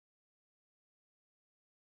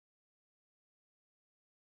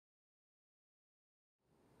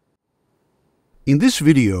In this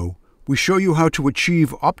video, we show you how to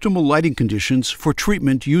achieve optimal lighting conditions for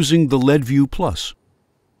treatment using the LedView Plus.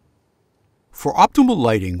 For optimal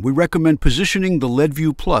lighting, we recommend positioning the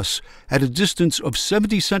LedView Plus at a distance of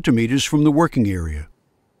 70 centimeters from the working area.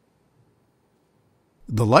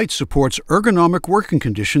 The light supports ergonomic working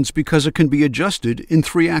conditions because it can be adjusted in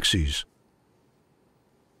 3 axes.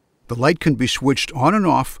 The light can be switched on and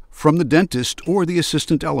off from the dentist or the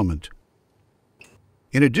assistant element.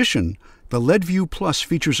 In addition, the LedView Plus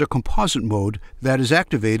features a composite mode that is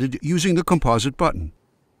activated using the composite button.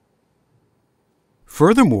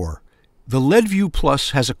 Furthermore, the LedView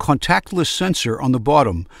Plus has a contactless sensor on the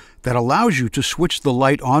bottom that allows you to switch the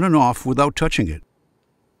light on and off without touching it.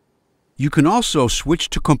 You can also switch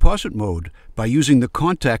to composite mode by using the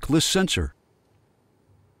contactless sensor.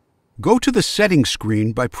 Go to the settings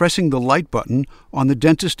screen by pressing the light button on the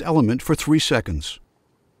dentist element for 3 seconds.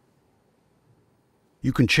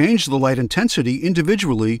 You can change the light intensity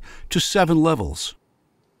individually to 7 levels.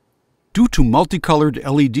 Due to multicolored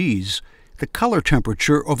LEDs, the color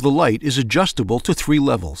temperature of the light is adjustable to 3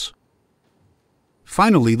 levels.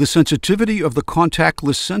 Finally, the sensitivity of the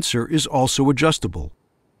contactless sensor is also adjustable.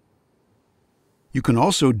 You can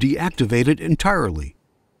also deactivate it entirely.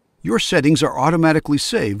 Your settings are automatically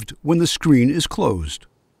saved when the screen is closed.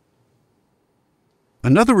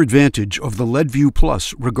 Another advantage of the LedView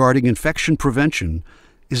Plus regarding infection prevention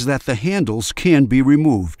is that the handles can be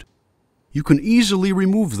removed. You can easily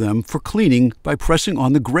remove them for cleaning by pressing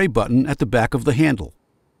on the gray button at the back of the handle.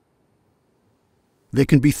 They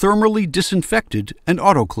can be thermally disinfected and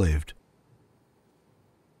autoclaved.